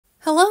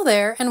Hello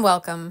there and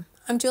welcome.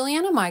 I'm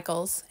Juliana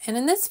Michaels, and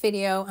in this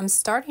video I'm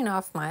starting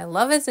off my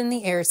Love is in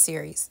the Air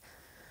series.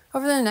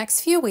 Over the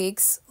next few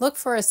weeks, look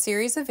for a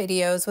series of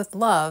videos with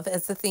love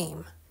as the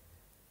theme.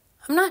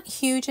 I'm not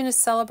huge into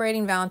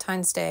celebrating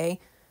Valentine's Day,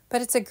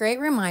 but it's a great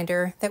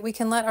reminder that we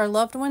can let our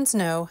loved ones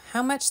know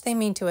how much they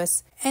mean to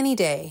us any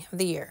day of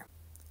the year.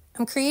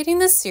 I'm creating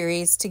this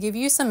series to give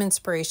you some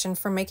inspiration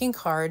for making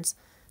cards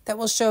that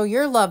will show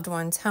your loved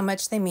ones how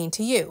much they mean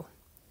to you.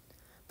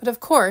 But of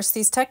course,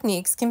 these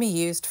techniques can be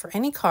used for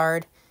any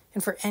card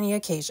and for any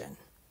occasion.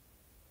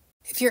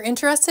 If you're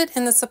interested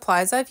in the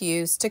supplies I've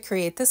used to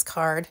create this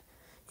card,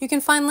 you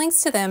can find links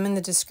to them in the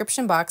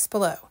description box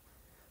below.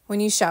 When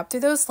you shop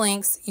through those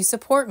links, you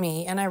support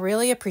me, and I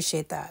really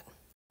appreciate that.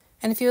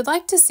 And if you would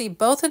like to see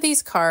both of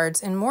these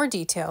cards in more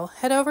detail,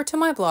 head over to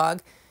my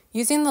blog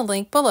using the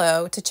link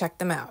below to check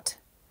them out.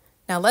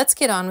 Now let's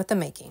get on with the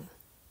making.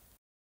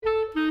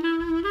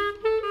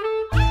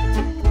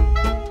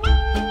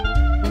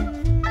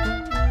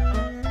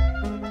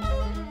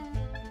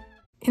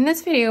 In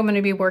this video, I'm going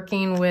to be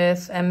working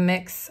with a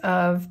mix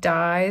of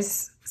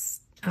dies,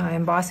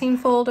 embossing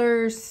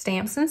folders,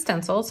 stamps, and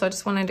stencils. So I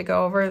just wanted to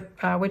go over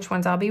which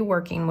ones I'll be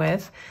working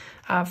with.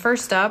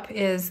 First up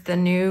is the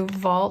new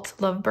Vault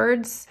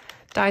Lovebirds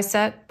die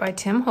set by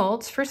Tim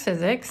Holtz for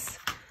Sizzix,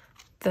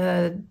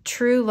 the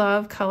True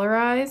Love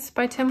Colorize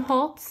by Tim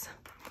Holtz,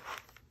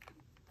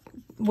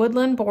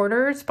 Woodland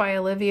Borders by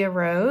Olivia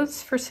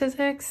Rose for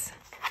Sizzix,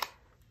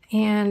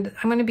 and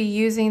I'm going to be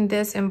using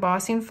this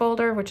embossing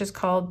folder, which is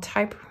called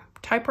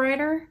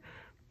Typewriter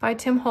by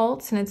Tim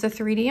Holtz, and it's a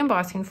 3D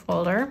embossing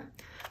folder.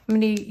 I'm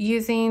going to be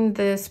using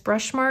this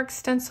brush mark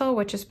stencil,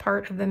 which is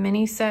part of the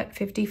mini set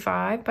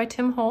 55 by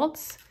Tim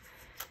Holtz.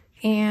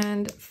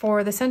 And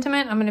for the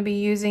sentiment, I'm going to be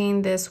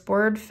using this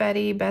Word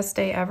Fetty Best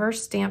Day Ever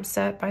stamp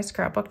set by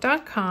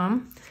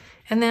scrapbook.com.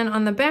 And then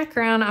on the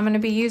background, I'm going to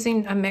be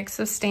using a mix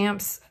of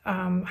stamps.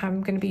 I'm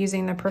going to be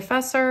using the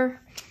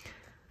Professor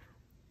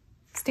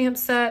stamp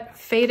set,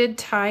 Faded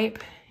Type,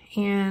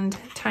 and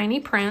Tiny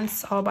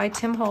Prints, all by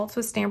Tim Holtz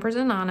with Stampers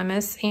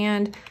Anonymous.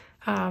 And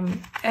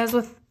as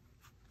with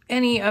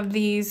any of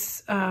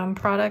these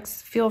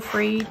products, feel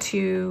free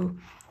to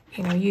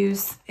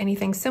use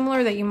anything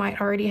similar that you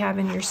might already have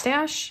in your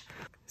stash.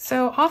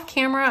 So off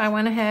camera, I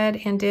went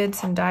ahead and did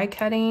some die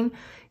cutting.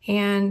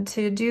 And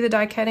to do the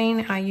die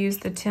cutting, I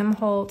used the Tim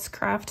Holtz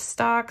craft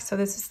stock. So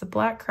this is the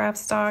black craft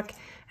stock.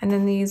 And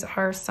then these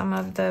are some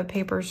of the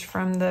papers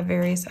from the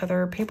various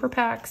other paper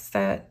packs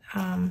that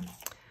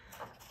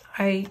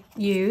I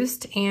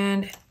used.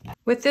 And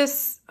with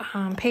this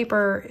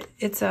paper,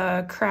 it's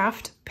a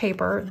craft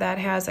paper that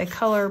has a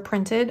color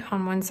printed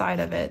on one side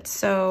of it.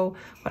 So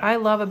what I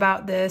love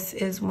about this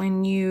is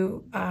when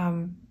you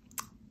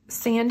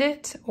sand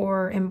it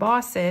or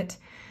emboss it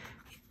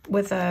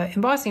with a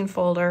embossing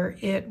folder,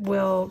 it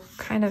will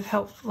kind of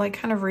help,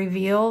 kind of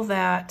reveal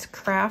that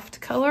craft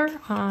color.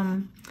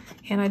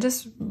 And I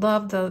just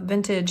love the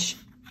vintage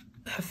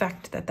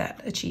effect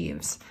that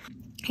achieves.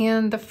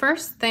 And the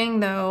first thing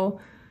though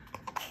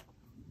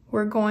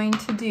we're going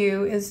to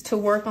do is to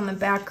work on the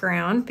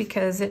background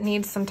because it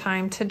needs some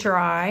time to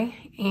dry.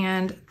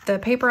 And the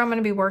paper I'm going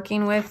to be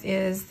working with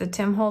is the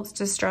Tim Holtz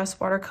Distress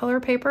Watercolor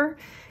paper.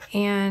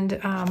 And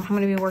I'm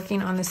going to be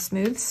working on the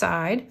smooth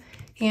side.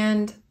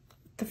 And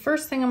the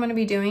first thing I'm going to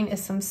be doing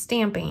is some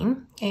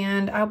stamping.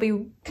 And I'll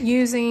be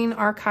using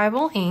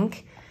archival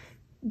ink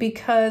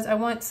because I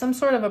want some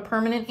sort of a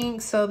permanent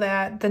ink so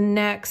that the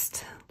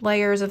next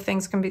layers of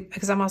things can be,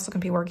 because I'm also going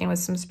to be working with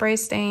some spray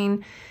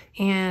stain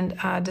and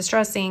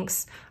distress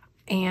inks,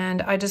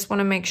 and I just want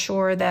to make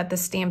sure that the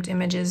stamped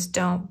images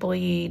don't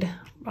bleed,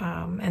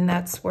 and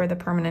that's where the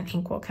permanent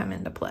ink will come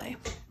into play.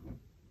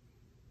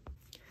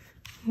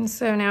 And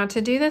so now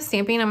to do the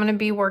stamping, I'm going to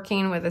be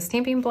working with a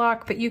stamping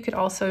block, but you could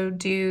also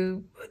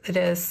do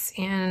this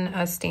in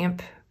a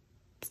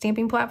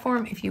stamping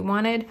platform if you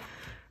wanted.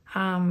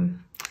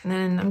 And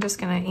then I'm just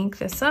going to ink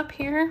this up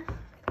here.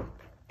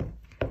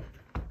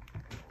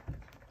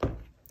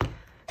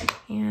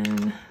 And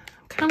I'm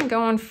kind of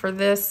going for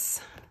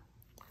this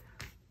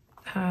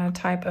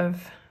type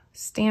of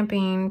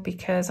stamping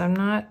because I'm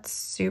not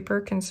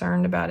super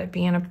concerned about it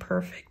being a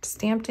perfect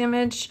stamped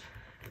image,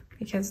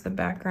 because the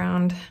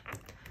background I'm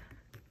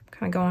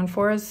kind of going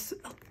for is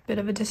a bit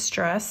of a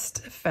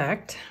distressed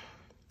effect.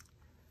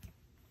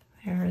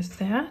 There's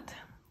that.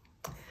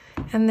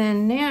 And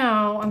then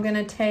now I'm going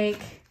to take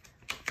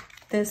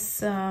this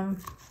Tiny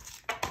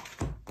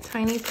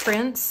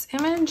Prints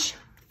image,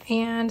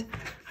 and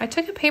I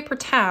took a paper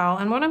towel,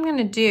 and what I'm going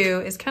to do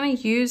is kind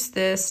of use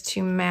this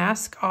to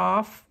mask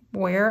off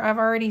where I've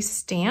already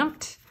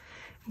stamped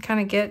and kind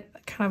of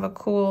get kind of a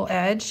cool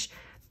edge,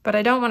 but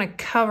I don't want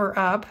to cover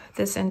up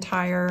this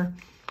entire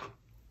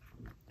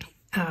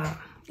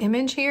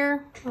image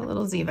here. A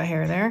little Ziva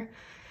hair there.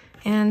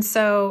 And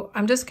so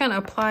I'm just going to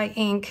apply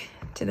ink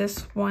to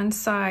this one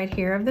side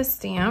here of the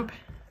stamp.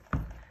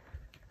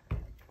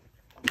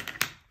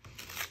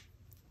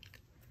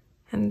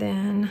 And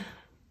then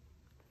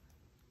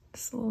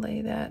just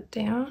lay that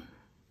down.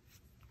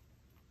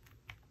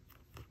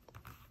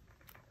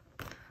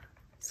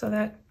 So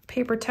that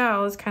paper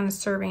towel is kind of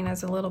serving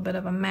as a little bit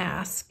of a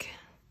mask.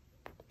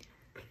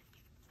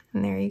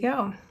 And there you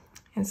go.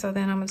 And so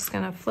then I'm just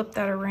gonna flip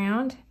that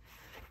around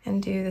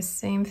and do the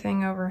same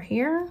thing over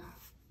here.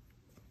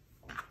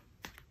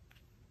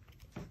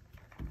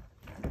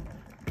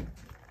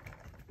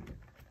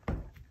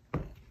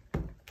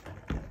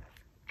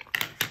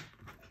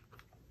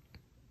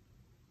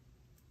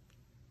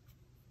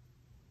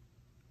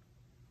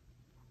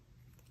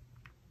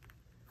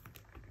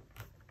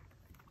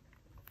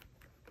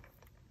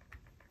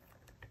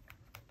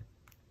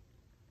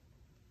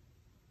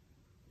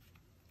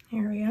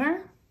 Here we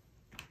are.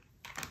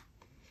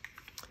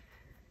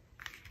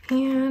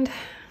 And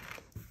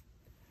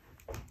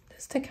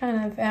just to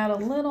kind of add a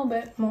little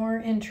bit more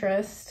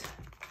interest,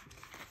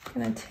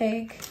 I'm gonna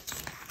take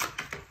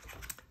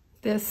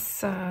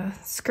this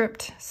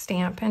script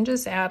stamp and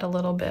just add a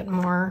little bit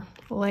more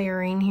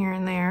layering here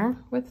and there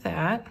with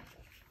that.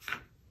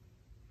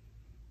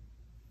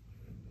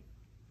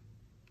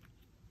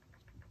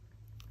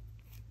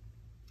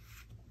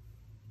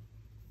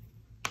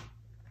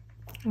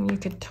 And you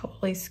could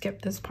totally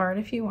skip this part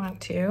if you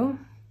want to.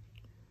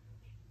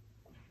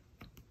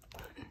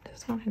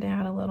 Just wanted to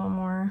add a little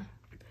more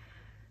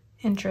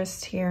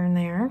interest here and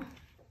there.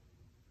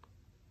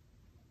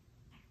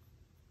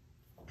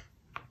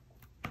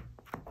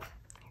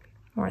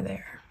 More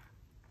there.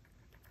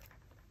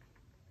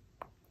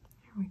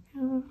 Here we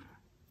go.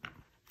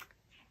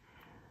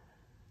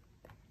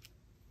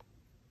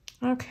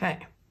 Okay.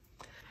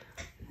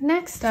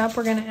 Next up,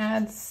 we're going to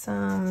add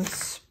some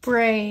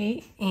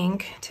spray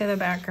ink to the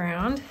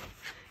background.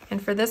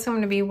 And for this, I'm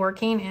going to be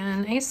working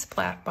in a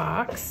splat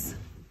box.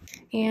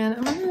 And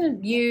I'm going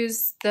to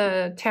use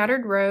the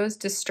Tattered Rose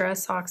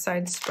Distress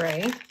Oxide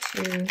Spray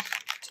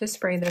to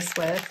spray this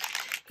with.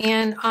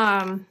 And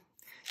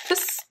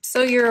just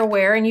so you're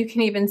aware, and you can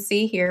even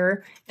see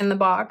here in the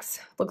box,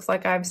 looks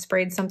like I've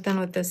sprayed something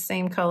with this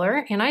same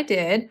color. And I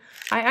did.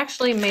 I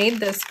actually made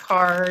this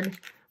card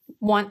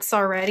once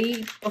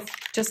already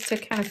just to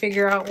kind of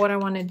figure out what I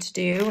wanted to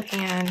do,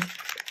 and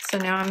so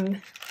now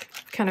I'm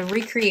kind of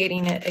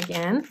recreating it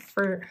again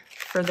for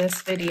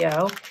this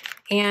video.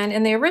 And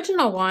in the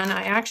original one,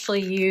 I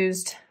actually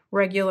used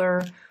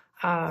regular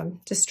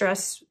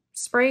distress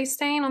spray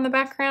stain on the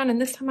background, and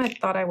this time I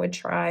thought I would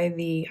try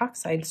the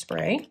oxide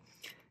spray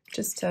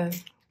just to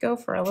go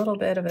for a little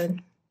bit of a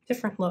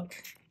different look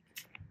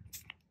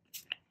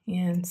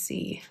and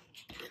see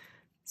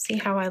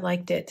how I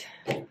liked it.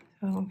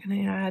 So I'm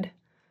going to add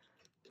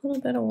a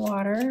little bit of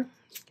water,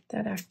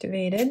 get that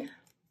activated.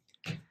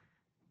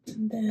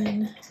 And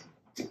then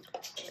I'm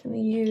going to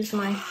use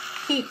my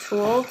heat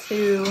tool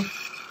to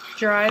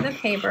dry the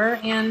paper.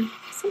 And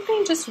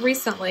something just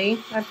recently,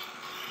 I've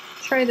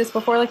tried this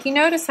before, like you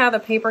notice how the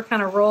paper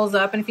kind of rolls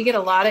up, and if you get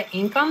a lot of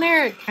ink on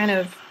there, it kind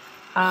of,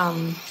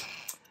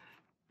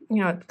 you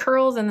know, it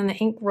curls and then the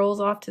ink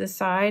rolls off to the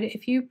side.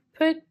 If you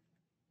put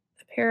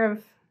a pair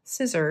of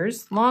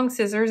scissors, long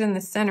scissors in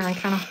the center and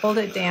kind of hold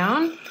it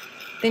down,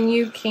 then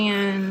you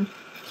can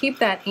keep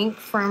that ink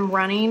from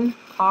running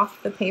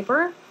off the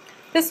paper.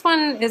 This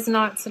one is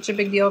not such a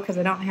big deal because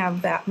I don't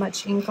have that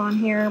much ink on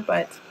here,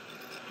 but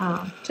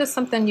just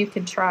something you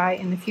could try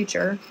in the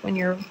future when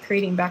you're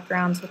creating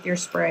backgrounds with your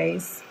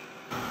sprays.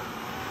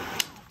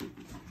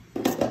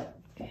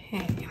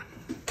 Okay.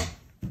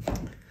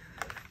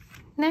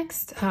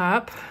 Next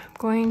up, I'm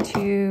going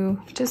to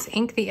just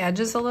ink the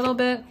edges a little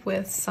bit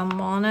with some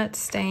walnut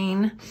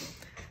stain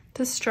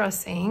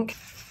distress ink.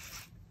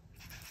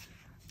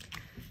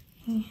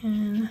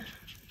 And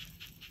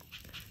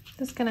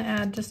just gonna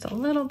add just a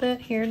little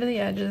bit here to the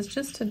edges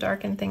just to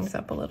darken things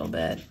up a little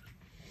bit.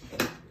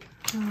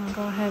 I'll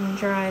go ahead and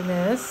dry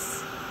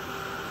this.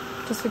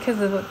 Just because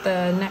of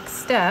the next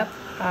step,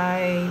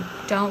 I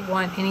don't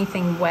want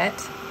anything wet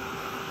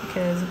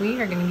because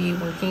we are going to be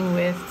working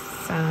with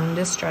some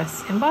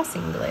distress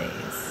embossing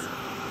glaze.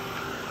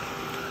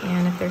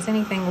 And if there's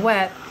anything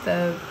wet,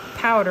 the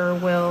powder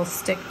will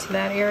stick to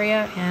that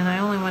area, and I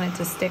only want it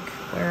to stick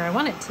where I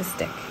want it to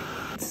stick.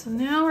 So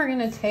now we're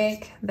going to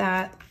take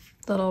that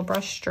little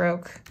brush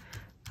stroke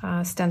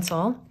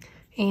stencil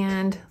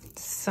and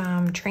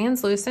some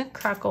translucent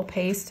crackle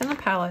paste and a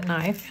palette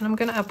knife, and I'm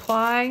going to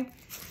apply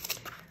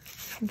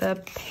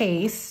the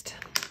paste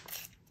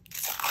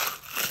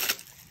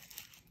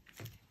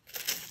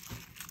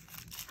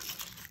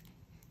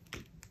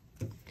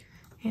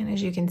and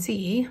as you can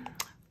see,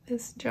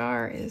 this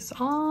jar is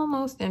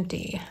almost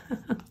empty.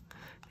 I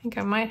think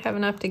I might have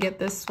enough to get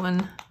this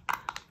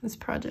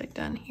project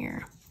done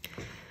here.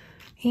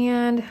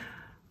 And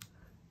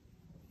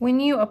when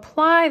you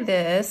apply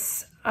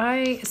this,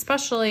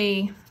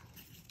 especially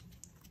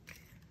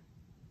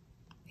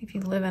if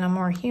you live in a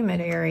more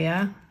humid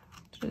area,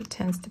 it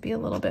tends to be a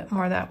little bit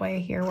more that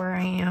way here where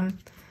I am.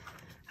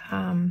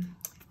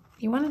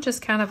 You want to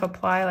just kind of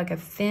apply like a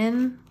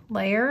thin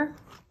layer.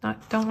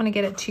 Don't want to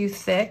get it too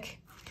thick,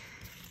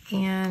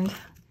 and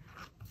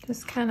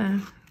just kind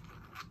of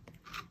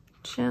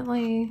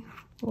gently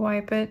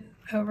wipe it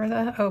over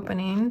the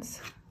openings.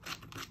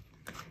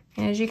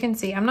 And as you can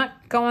see, I'm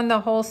not going the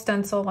whole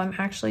stencil. I'm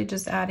actually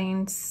just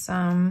adding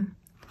some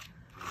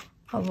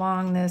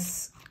along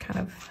this kind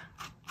of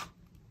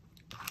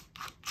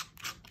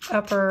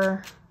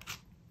upper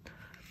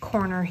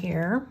corner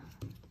here.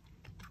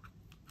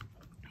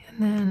 And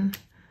then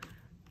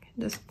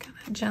just kind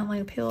of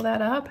gently peel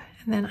that up.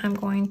 And then I'm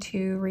going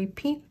to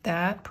repeat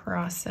that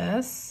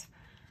process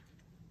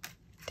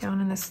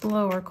down in this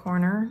lower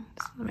corner.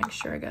 Just want to make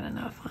sure I got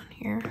enough on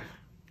here.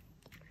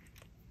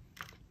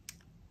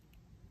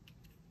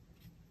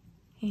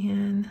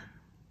 And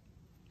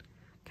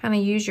kind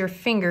of use your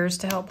fingers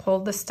to help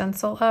hold the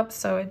stencil up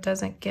so it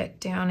doesn't get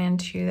down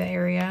into the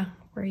area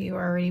where you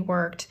already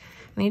worked.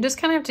 And you just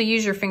kind of have to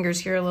use your fingers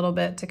here a little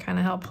bit to kind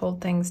of help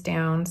hold things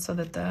down so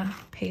that the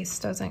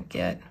paste doesn't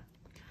get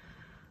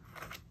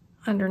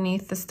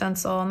underneath the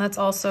stencil. And that's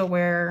also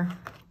where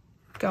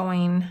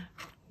going,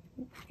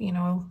 you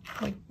know,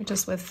 like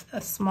just with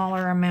a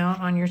smaller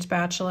amount on your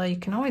spatula, you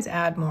can always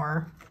add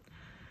more.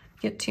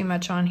 Get too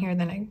much on here,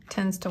 then it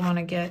tends to want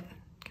to get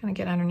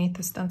underneath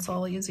the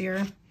stencil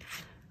easier.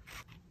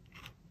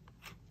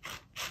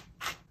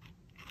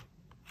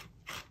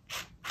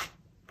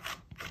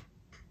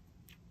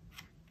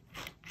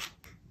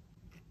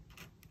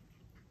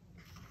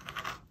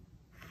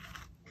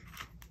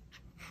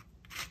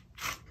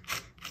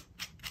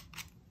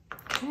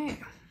 Okay,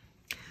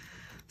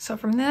 so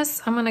from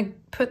this, I'm gonna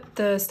put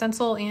the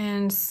stencil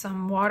in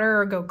some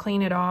water or go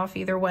clean it off,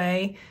 either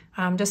way,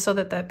 just so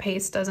that the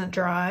paste doesn't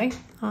dry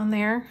on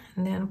there.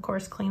 And then of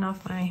course, clean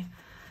off my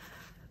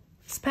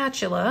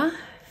spatula.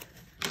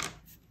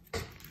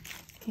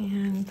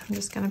 And I'm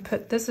just gonna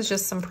put, this is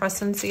just some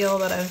press and seal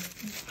that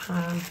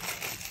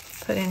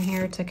I've put in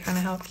here to kind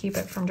of help keep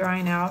it from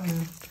drying out.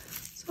 And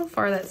so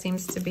far that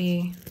seems to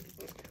be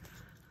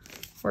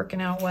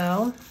working out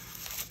well.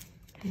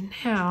 And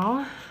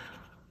now,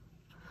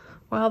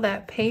 while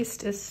that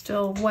paste is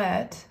still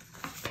wet,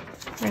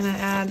 we're gonna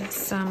add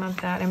some of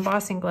that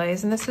embossing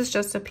glaze. And this is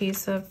just a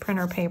piece of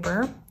printer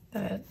paper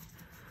that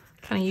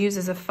kind of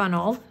uses a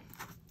funnel.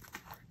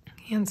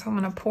 And so I'm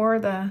gonna pour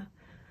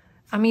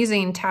I'm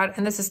using,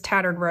 and this is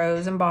Tattered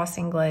Rose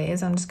embossing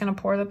glaze. I'm just gonna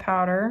pour the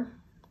powder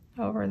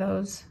over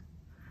those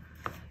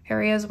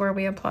areas where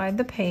we applied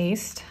the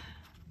paste.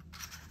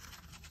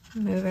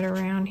 Move it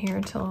around here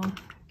till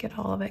get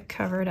all of it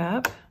covered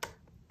up.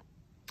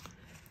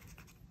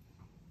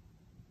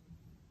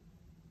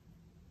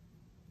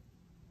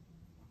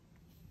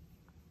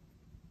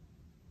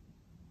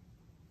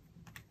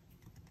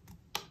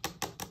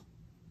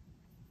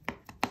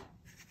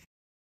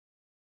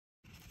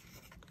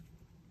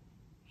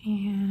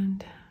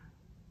 And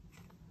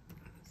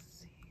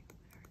let's see.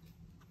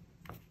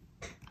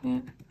 Yeah,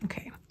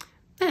 okay.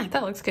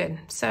 That looks good.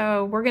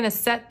 So we're gonna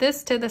set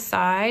this to the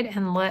side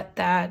and let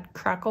that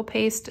crackle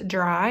paste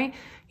dry.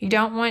 You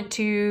don't want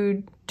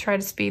to try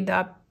to speed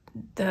up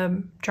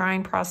the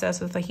drying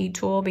process with a heat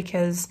tool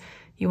because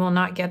you will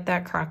not get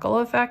that crackle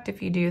effect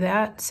if you do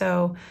that.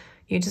 So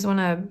you just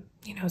wanna,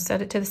 you know,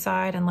 set it to the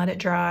side and let it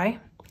dry.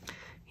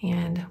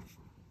 And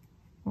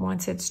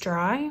once it's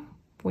dry,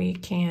 we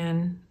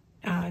can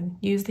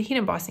use the heat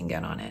embossing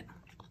gun on it.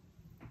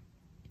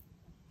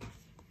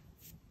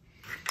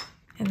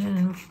 And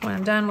then when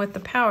I'm done with the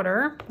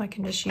powder, I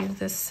can just use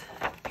this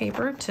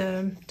paper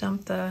to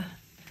dump the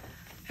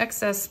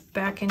excess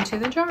back into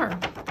the jar.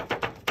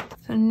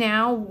 So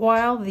now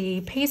while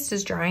the paste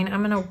is drying,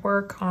 I'm gonna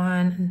work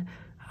on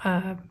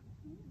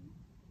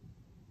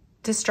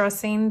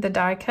distressing the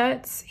die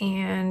cuts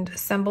and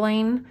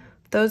assembling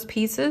those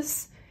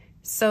pieces.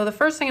 So the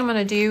first thing I'm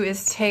gonna do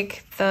is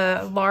take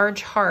the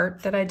large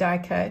heart that I die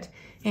cut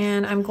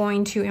and I'm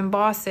going to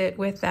emboss it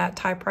with that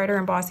typewriter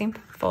embossing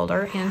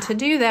folder. And to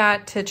do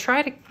that, to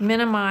try to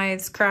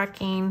minimize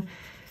cracking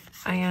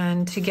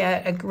and to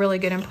get a really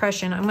good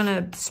impression, I'm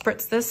gonna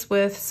spritz this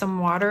with some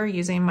water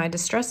using my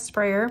distress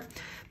sprayer,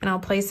 and I'll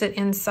place it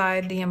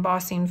inside the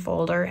embossing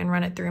folder and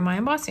run it through my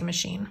embossing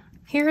machine.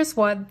 Here's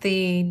what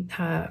the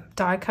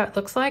die cut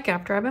looks like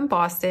after I've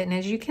embossed it. And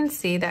as you can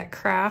see, that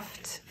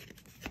craft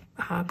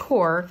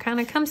core kind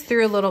of comes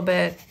through a little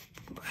bit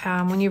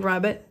when you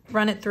run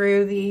it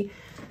through the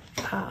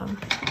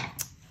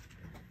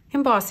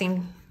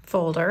embossing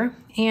folder.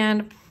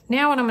 And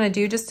now what I'm going to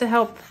do, just to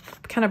help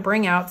kind of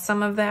bring out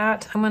some of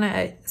that, I'm going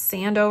to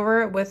sand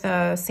over it with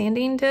a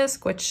sanding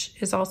disc, which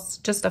is also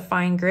just a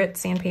fine grit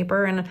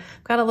sandpaper. And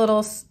I've got a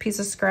little piece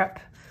of scrap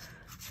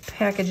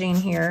packaging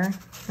here.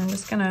 I'm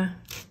just going to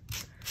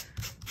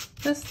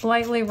just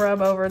lightly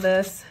rub over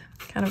this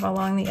kind of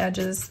along the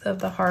edges of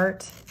the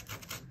heart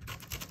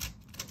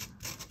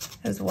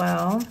as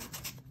well.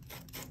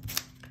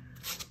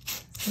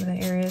 Some of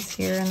the areas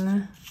here in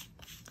the,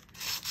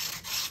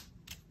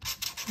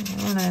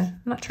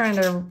 I'm not trying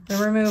to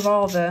remove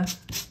all the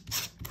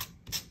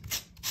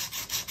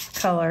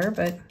color,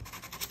 but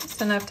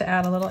just enough to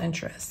add a little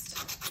interest.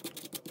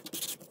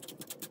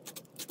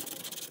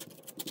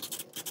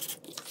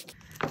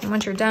 And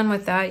once you're done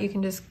with that, you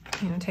can just,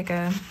 you know, take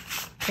a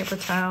paper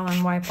towel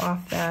and wipe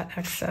off that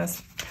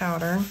excess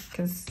powder,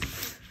 because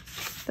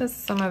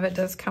some of it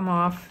does come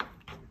off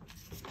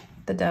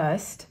the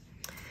dust.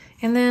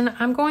 And then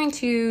I'm going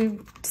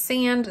to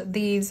sand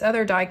these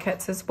other die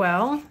cuts as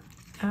well,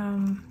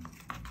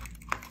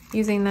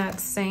 using that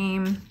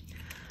same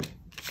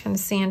kind of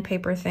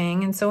sandpaper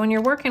thing. And so when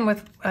you're working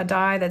with a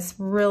die that's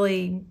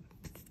really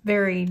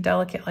very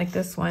delicate like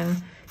this one,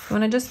 you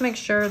want to just make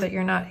sure that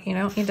you're not,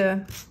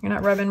 you're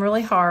not rubbing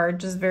really hard,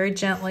 just very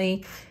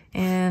gently,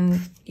 and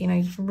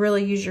you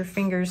really use your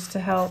fingers to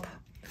help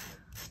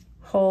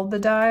hold the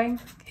die,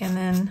 and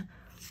then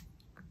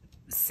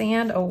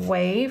sand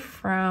away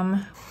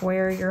from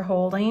where you're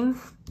holding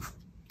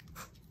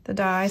the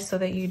die so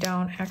that you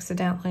don't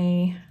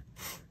accidentally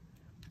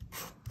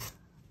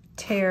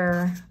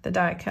tear the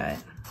die cut.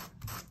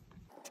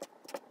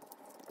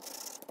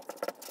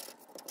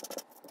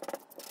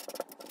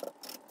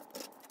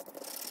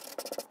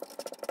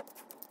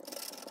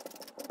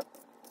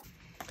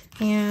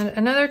 And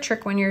another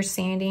trick when you're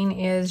sanding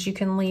is you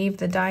can leave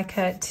the die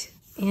cut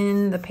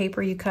in the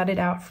paper you cut it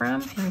out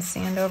from and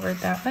sand over it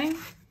that way.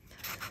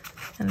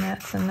 And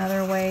that's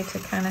another way to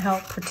kind of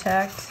help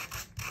protect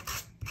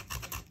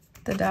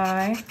the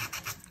die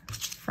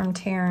from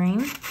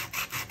tearing.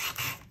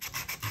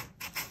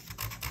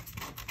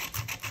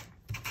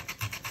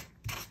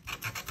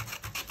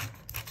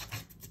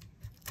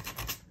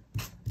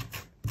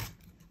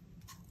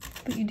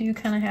 But you do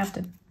kind of have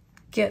to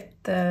get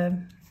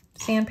the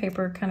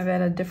sandpaper kind of at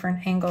a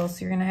different angle, so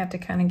you're going to have to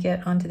kind of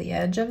get onto the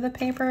edge of the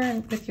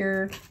paper with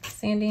your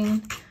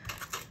sanding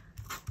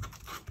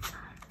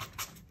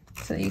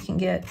so that you can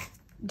get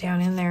down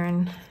in there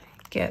and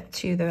get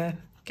to the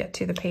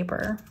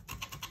paper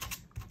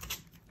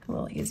a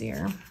little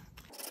easier.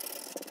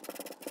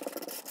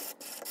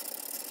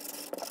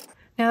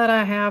 Now that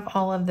I have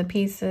all of the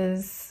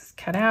pieces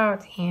cut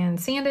out and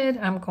sanded,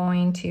 I'm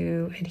going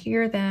to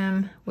adhere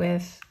them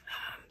with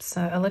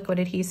a liquid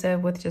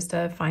adhesive with just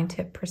a fine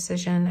tip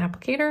precision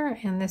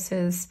applicator, and this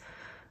is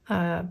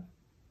from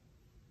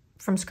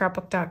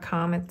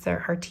scrapbook.com. It's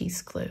their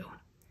Artiste glue.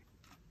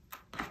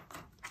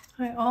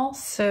 I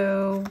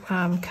also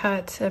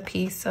cut a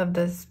piece of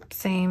this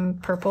same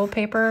purple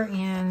paper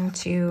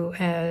into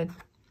a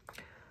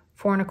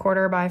 4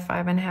 1/4 by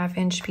 5 1/2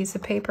 inch piece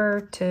of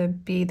paper to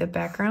be the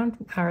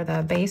background or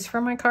the base for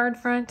my card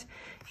front,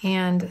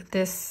 and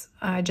this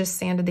I just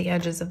sanded the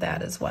edges of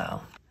that as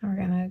well. We're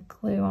gonna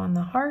glue on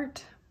the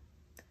heart.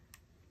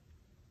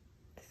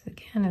 This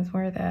again is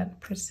where that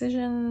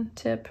precision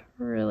tip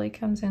really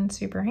comes in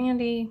super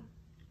handy.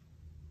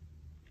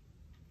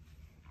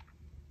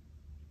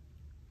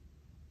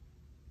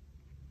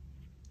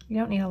 You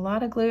don't need a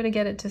lot of glue to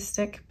get it to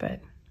stick,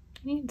 but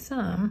you need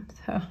some,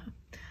 so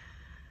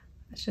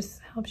this just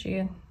helps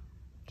you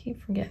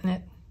keep from getting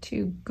it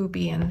too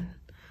goopy and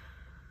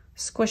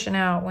squishing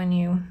out when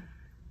you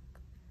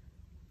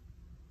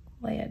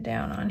lay it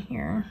down on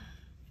here.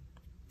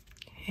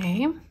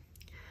 Okay,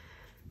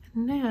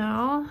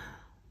 now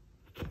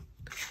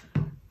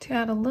to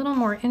add a little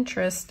more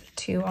interest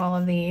to all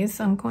of these,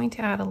 I'm going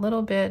to add a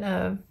little bit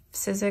of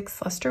Sizzix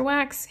Luster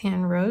Wax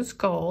in Rose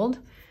Gold,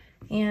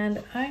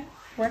 and I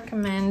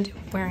recommend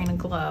wearing a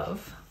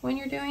glove when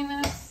you're doing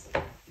this.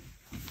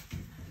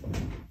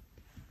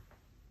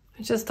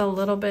 It's just a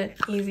little bit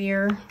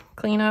easier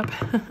cleanup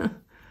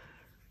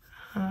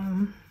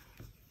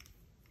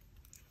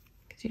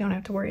because you don't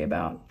have to worry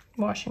about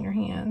washing your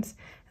hands.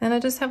 And I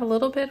just have a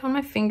little bit on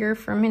my finger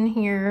from in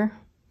here,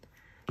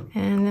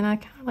 and then I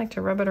kind of like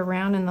to rub it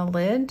around in the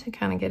lid to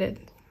kind of get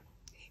it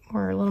a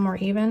little more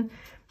even.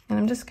 And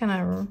I'm just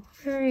gonna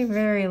very,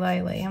 very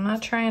lightly. I'm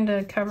not trying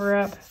to cover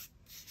up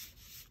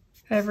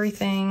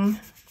everything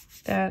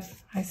that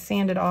I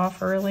sanded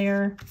off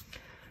earlier.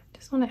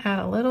 Just want to add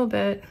a little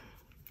bit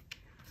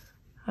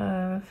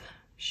of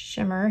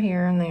shimmer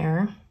here and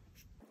there.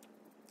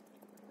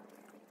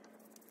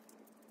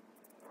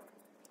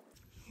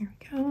 Here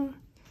we go.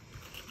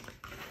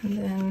 And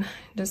then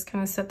just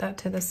kind of set that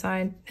to the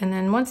side. And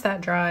then once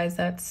that dries,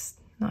 that's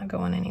not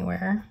going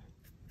anywhere.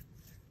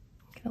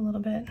 Get a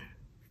little bit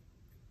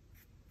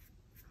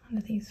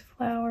onto these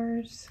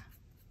flowers.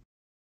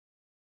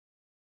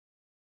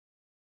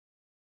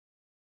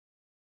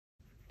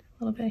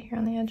 A little bit here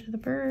on the edge of the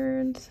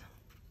birds.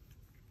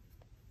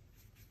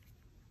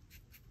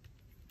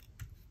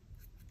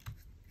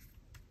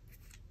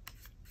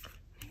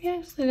 Maybe I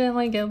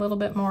accidentally get a little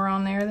bit more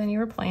on there than you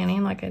were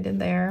planning, like I did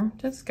there.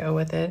 Just go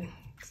with it.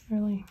 It's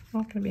really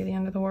not going to be the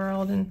end of the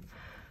world, and you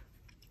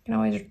can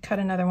always cut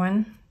another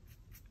one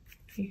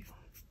if you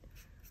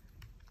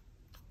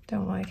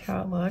don't like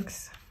how it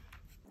looks.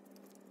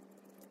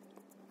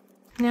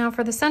 Now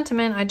for the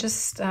sentiment, I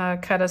just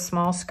cut a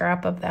small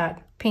scrap of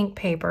that pink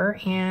paper,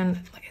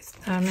 and like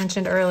I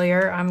mentioned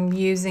earlier, I'm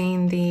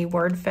using the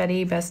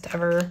Wordfetti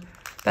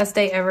Best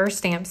Day Ever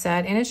stamp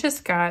set, and it's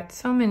just got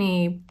so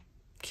many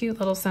cute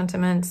little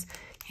sentiments,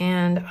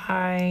 and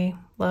I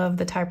love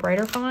the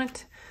typewriter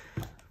font.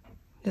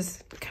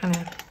 Just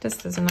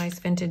has a nice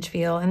vintage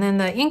feel. And then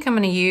the ink I'm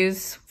going to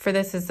use for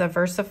this is a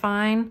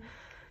VersaFine.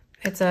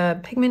 It's a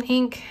pigment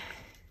ink,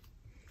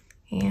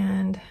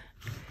 and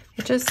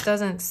it just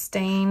doesn't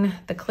stain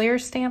the clear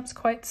stamps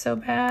quite so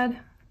bad.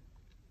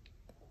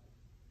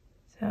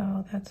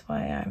 So that's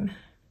why I'm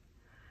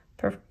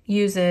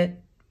use it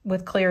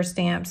with clear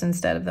stamps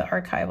instead of the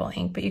archival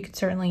ink, but you could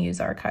certainly use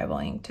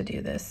archival ink to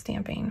do this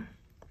stamping.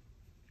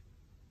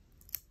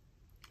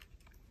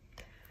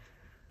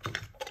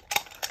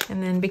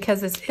 And then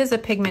because this is a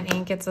pigment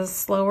ink, it's a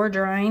slower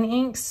drying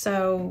ink,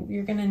 so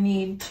you're gonna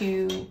need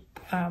to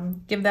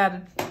give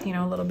that, you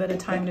know, a little bit of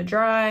time to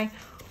dry,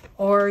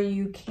 or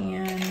you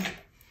can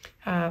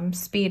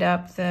speed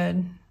up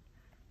the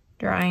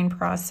drying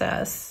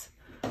process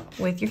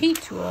with your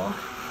heat tool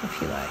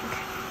if you like.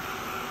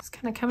 It's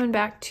kind of coming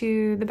back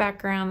to the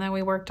background that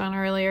we worked on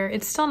earlier.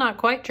 It's still not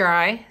quite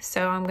dry,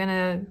 so I'm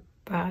gonna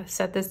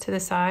set this to the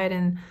side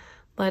and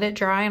let it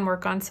dry and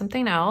work on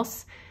something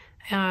else.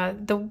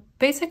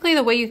 Basically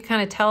the way you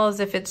kind of tell is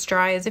if it's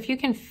dry is if you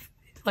can,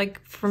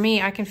 like for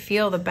me, I can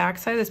feel the back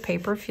side of this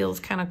paper feels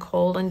kind of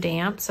cold and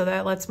damp, so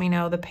that lets me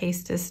know the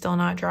paste is still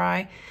not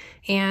dry.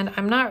 And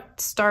I'm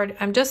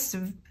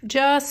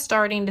just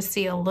starting to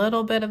see a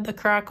little bit of the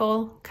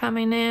crackle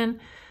coming in.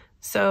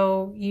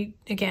 So you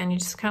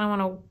just kind of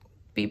want to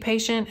be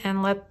patient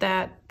and let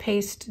that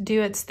paste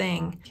do its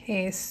thing.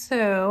 Okay,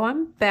 so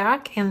I'm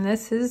back and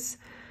this is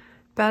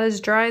about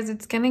as dry as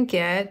it's gonna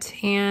get.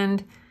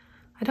 And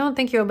I don't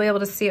think you'll be able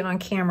to see it on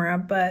camera,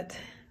 but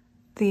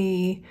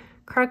the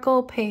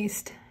crackle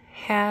paste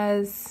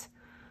has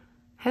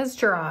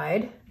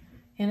dried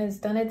and has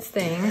done its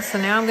thing. So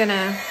now I'm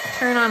gonna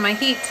turn on my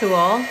heat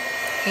tool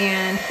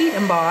and heat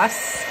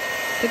emboss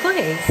the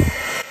glaze.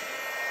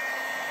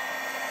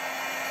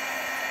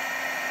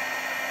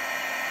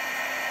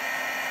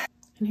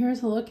 And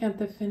here's a look at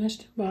the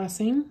finished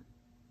embossing.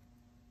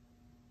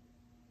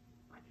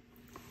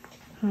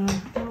 I'm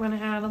gonna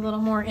add a little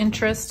more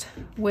interest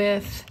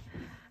with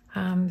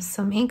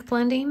some ink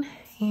blending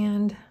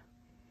and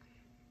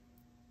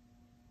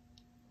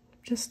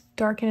just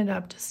darken it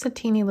up just a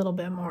teeny little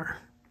bit more.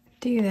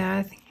 Do that,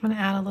 I think I'm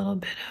gonna add a little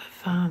bit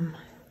of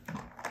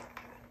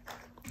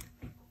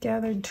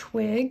gathered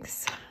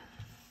twigs.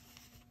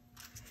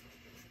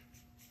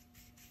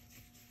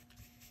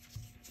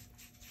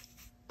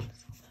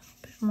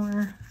 Just a little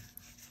bit more.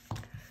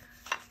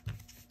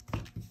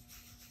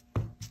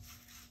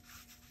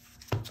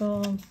 A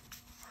little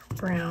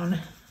brown.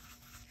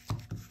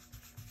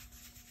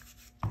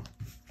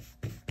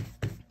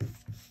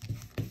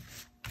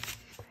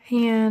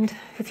 And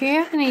if you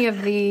have any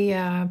of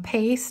the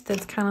paste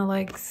that's kind of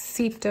like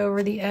seeped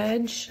over the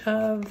edge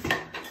of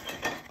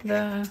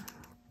the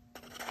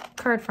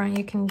card front,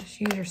 you can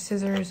just use your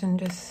scissors and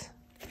just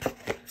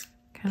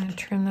kind of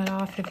trim that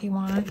off if you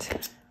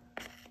want.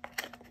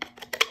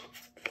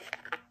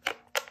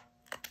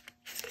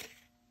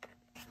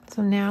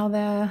 So now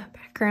the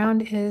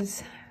background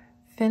is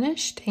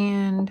finished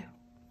and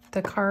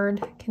the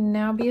card can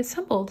now be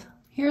assembled.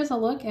 Here's a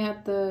look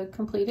at the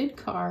completed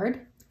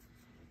card.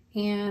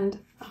 And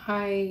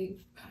I,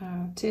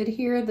 to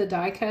adhere the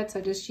die cuts,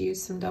 I just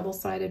used some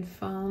double-sided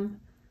foam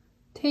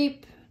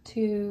tape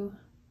to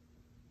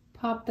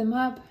pop them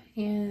up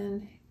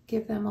and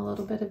give them a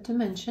little bit of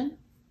dimension.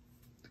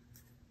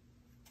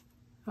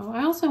 Oh,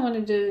 I also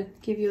wanted to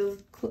give you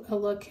a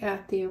look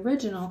at the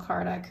original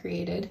card I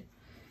created.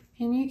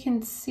 And you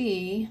can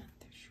see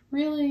there's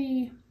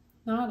really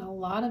not a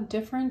lot of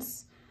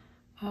difference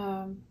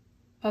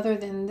other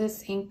than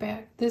this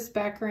this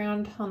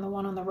background on the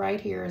one on the right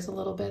here is a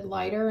little bit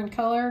lighter in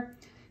color.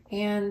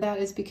 And that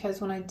is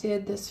because when I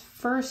did this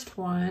first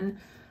one,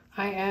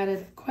 I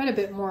added quite a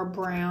bit more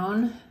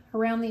brown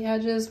around the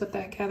edges with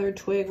that gathered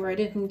twig, where I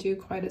didn't do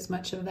quite as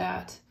much of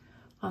that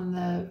on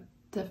the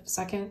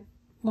second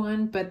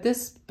one. But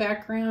this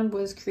background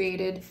was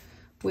created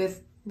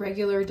with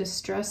regular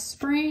distress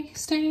spray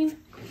stain,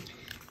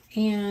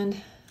 and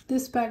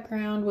this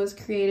background was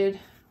created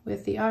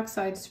with the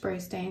oxide spray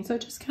stain. So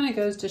it just kind of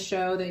goes to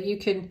show that you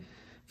can,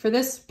 for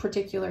this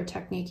particular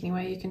technique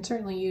anyway, you can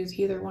certainly use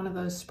either one of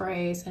those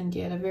sprays and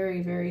get a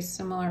very, very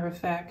similar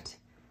effect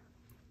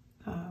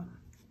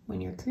when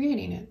you're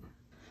creating it.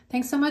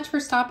 Thanks so much for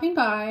stopping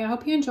by. I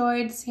hope you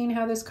enjoyed seeing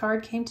how this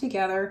card came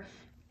together.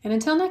 And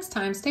until next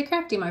time, stay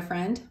crafty, my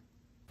friend.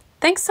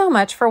 Thanks so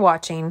much for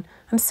watching.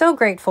 I'm so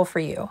grateful for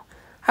you.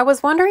 I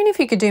was wondering if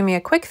you could do me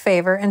a quick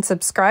favor and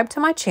subscribe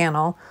to my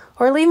channel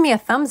or leave me a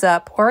thumbs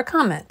up or a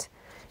comment.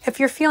 If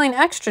you're feeling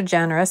extra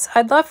generous,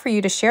 I'd love for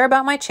you to share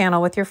about my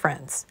channel with your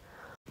friends.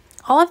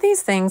 All of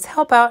these things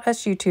help out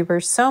us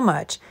YouTubers so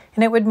much,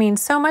 and it would mean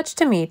so much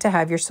to me to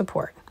have your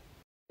support.